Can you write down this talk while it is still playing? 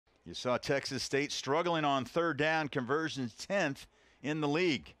You saw Texas State struggling on third down conversions, 10th in the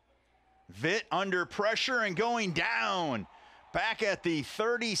league. Vitt under pressure and going down. Back at the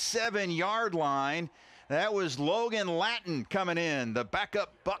 37-yard line. That was Logan Lattin coming in, the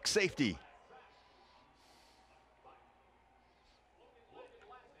backup Buck safety.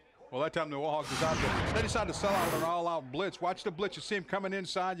 Well, that time the Warhawks decided they decided to sell out an all-out blitz. Watch the blitz. You see him coming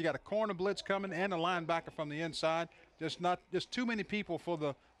inside. You got a corner blitz coming and a linebacker from the inside. Just too many people for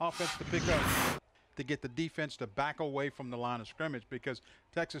the offense to pick up to get the defense to back away from the line of scrimmage, because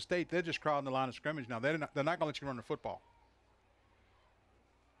Texas State, they're just crowding the line of scrimmage now. They're not going to let you run the football.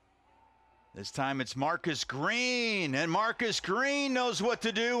 This time it's Marcus Green, and Marcus Green knows what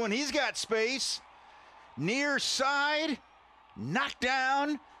to do when he's got space. Near side, knocked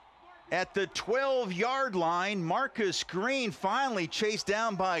down at the 12-yard line. Marcus Green finally chased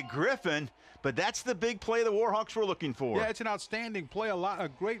down by Griffin, but that's the big play the Warhawks were looking for. Yeah, it's an outstanding play, a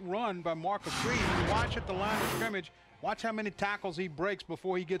great run by Marcus Green. You watch at the line of scrimmage, watch how many tackles he breaks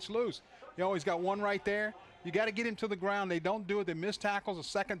before he gets loose. You know, he's got one right there. You got to get him to the ground. They don't do it. They miss tackles, a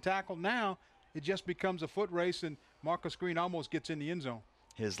second tackle. Now it just becomes a foot race, and Marcus Green almost gets in the end zone.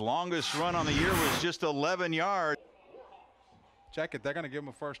 His longest run on the year was just 11 yards. Check it. They're going to give him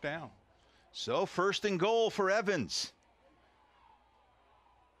a first down. So 1st and goal for Evans.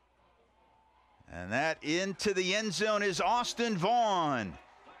 And that into the end zone is Austin Vaughn.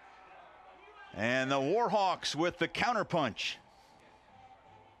 And the Warhawks with the counterpunch.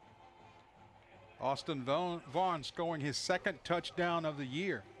 Austin Vaughn scoring his 2nd touchdown of the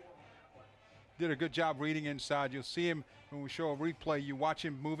year. Did a good job reading inside. You'll see him when we show a replay. You watch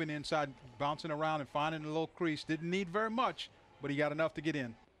him moving inside, bouncing around and finding a little crease. Didn't need very much, but he got enough to get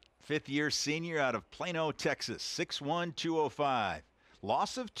in. 5th-year senior out of Plano, Texas, 6'1", 205.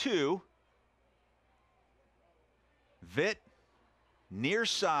 Loss of 2. Vitt, near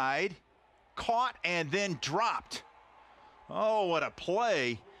side, caught and then dropped. Oh, what a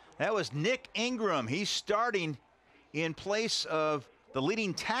play. That was Nick Ingram. He's starting in place of the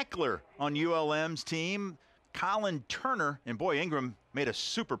leading tackler on ULM's team, Colin Turner. And boy, Ingram made a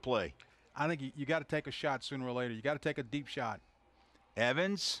super play. I think you got to take a shot sooner or later. You got to take a deep shot.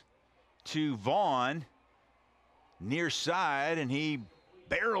 Evans to Vaughn, near side, and he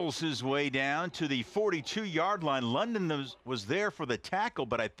barrels his way down to the 42-yard line. London was there for the tackle,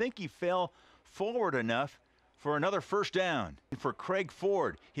 but I think he fell forward enough for another first down. For Craig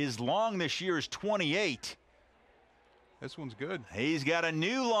Ford, his long this year is 28. This one's good. He's got a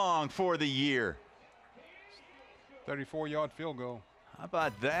new long for the year. 34-yard field goal. How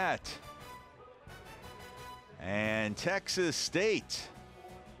about that? And Texas State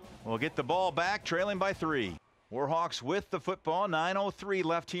will get the ball back, trailing by 3. Warhawks with the football, 9:03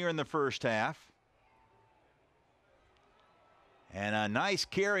 left here in the first half. And a nice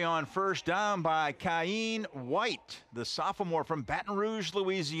carry on first down by Ka'im White, the sophomore from Baton Rouge,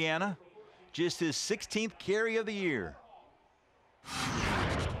 Louisiana. Just his 16th carry of the year.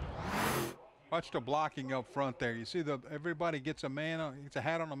 Watch the blocking up front there. You see everybody gets a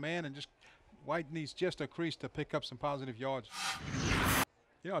hat on a man, and just White needs just a crease to pick up some positive yards.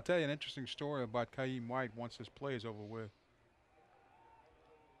 You know, I'll tell you an interesting story about Ka'im White once this play is over with.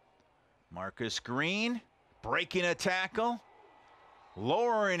 Marcus Green breaking a tackle,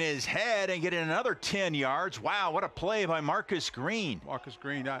 lowering his head and getting another 10 yards. Wow, what a play by Marcus Green. Marcus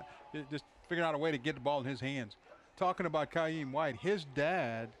Green just figuring out a way to get the ball in his hands. Talking about Ka'im White, his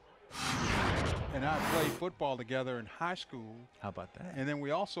dad and I played football together in high school. How about that? And then we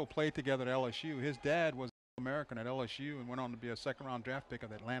also played together at LSU. His dad was American at LSU and went on to be a 2nd-round draft pick of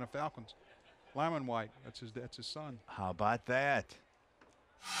the Atlanta Falcons. Lyman White, that's his son. How about that?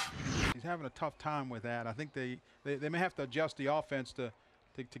 He's having a tough time with that. I think they may have to adjust the offense to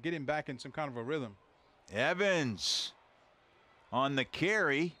get him back in some kind of a rhythm. Evans on the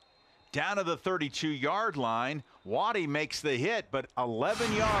carry, down to the 32-yard line. Waddy makes the hit, but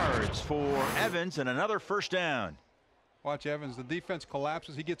 11 yards for Evans and another first down. Watch Evans. The defense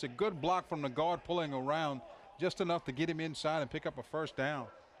collapses. He gets a good block from the guard pulling around, just enough to get him inside and pick up a first down.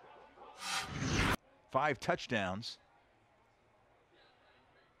 5 touchdowns.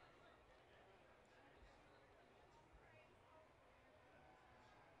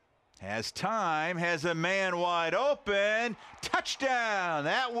 Has time, has a man wide open. Touchdown.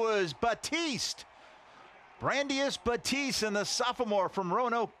 That was Batiste. Brandius Batiste, and the sophomore from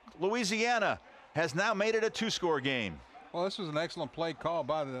Roanoke, Louisiana, has now made it a 2-score game. Well, this was an excellent play call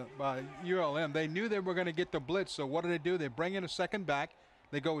by ULM. They knew they were going to get the blitz, so what do? They bring in a second back.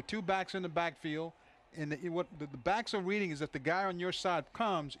 They go with 2 backs in the backfield, and what the backs are reading is if the guy on your side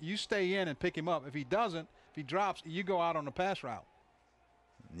comes, you stay in and pick him up. If he doesn't, if he drops, you go out on the pass route.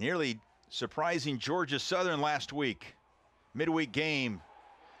 Nearly surprising Georgia Southern last week. Midweek game.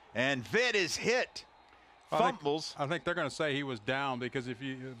 And Vitt is hit. Fumbles. I think they're going to say he was down, because if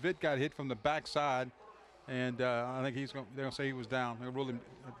Vitt got hit from the backside, and I think they're going to say he was down.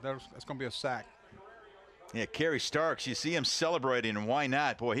 That's going to be a sack. Yeah, Kerry Starks, you see him celebrating, and why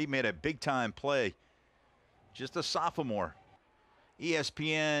not? Boy, he made a big-time play. Just a sophomore.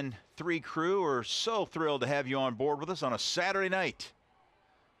 ESPN 3 crew are so thrilled to have you on board with us on a Saturday night.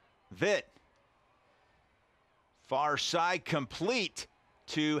 Vitt. Far side complete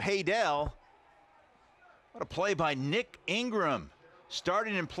to Haydell. What a play by Nick Ingram,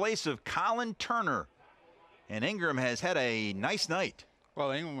 starting in place of Colin Turner. And Ingram has had a nice night.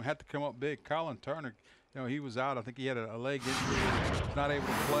 Well, Ingram had to come up big. Colin Turner, he was out. I think he had a leg injury, not able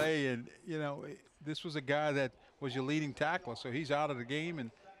to play. And, this was a guy that was your leading tackler, so he's out of the game. And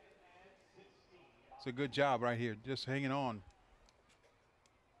it's a good job right here, just hanging on.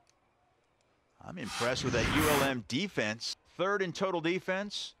 I'm impressed with that ULM defense. 3rd in total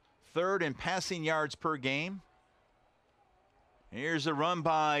defense, 3rd in passing yards per game. Here's a run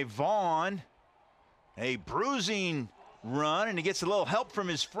by Vaughn. A bruising run, and he gets a little help from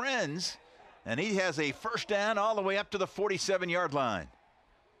his friends. And he has a first down all the way up to the 47-yard line.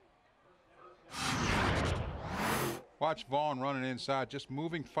 Watch Vaughn running inside, just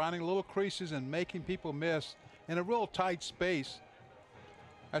moving, finding little creases and making people miss in a real tight space.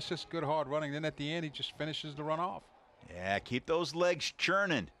 That's just good hard running. Then at the end, he just finishes the run off. Yeah, keep those legs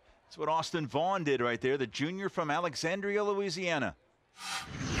churning. That's what Austin Vaughn did right there, the junior from Alexandria, Louisiana.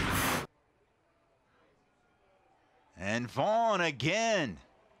 And Vaughn again.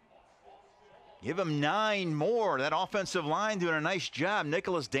 Give him 9 more. That offensive line doing a nice job.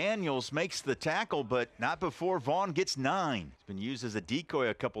 Nicholas Daniels makes the tackle, but not before Vaughn gets 9. He's been used as a decoy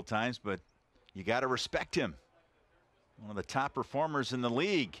a couple times, but you got to respect him. One of the top performers in the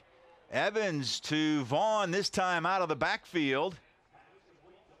league. Evans to Vaughn, this time out of the backfield.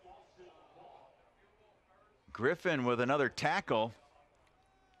 Griffin with another tackle.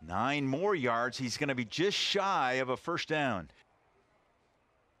 9 more yards. He's going to be just shy of a first down.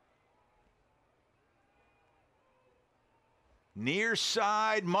 Near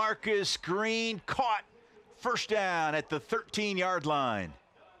side, Marcus Green caught. First down at the 13-yard line.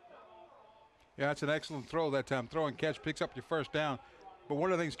 Yeah, that's an excellent throw that time. Throw and catch, picks up your first down. But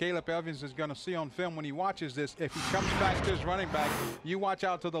one of the things Caleb Evans is going to see on film when he watches this, if he comes back to his running back, you watch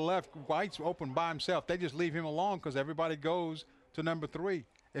out to the left, White's open by himself. They just leave him alone because everybody goes to number 3.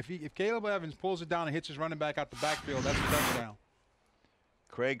 If Caleb Evans pulls it down and hits his running back out the backfield, that's a touchdown.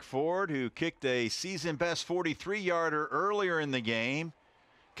 Craig Ford, who kicked a season-best 43-yarder earlier in the game,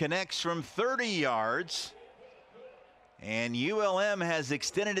 connects from 30 yards. And ULM has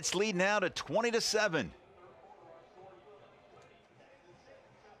extended its lead now to 20-7.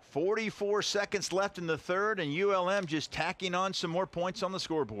 44 seconds left in the third, and ULM just tacking on some more points on the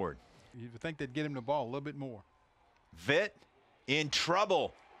scoreboard. You would think they'd get him the ball a little bit more. Vitt in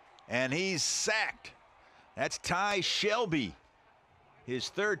trouble, and he's sacked. That's Ty Shelby, his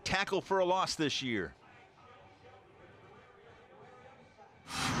 3rd tackle for a loss this year.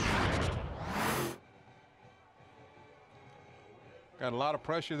 Got a lot of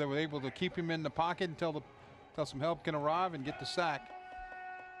pressure. They were able to keep him in the pocket until some help can arrive and get the sack.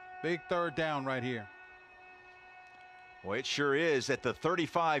 Big 3rd down right here. Well, it sure is at the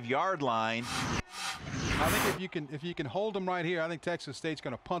 35-yard line. I think if you can hold them right here, I think Texas State's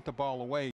going to punt the ball away.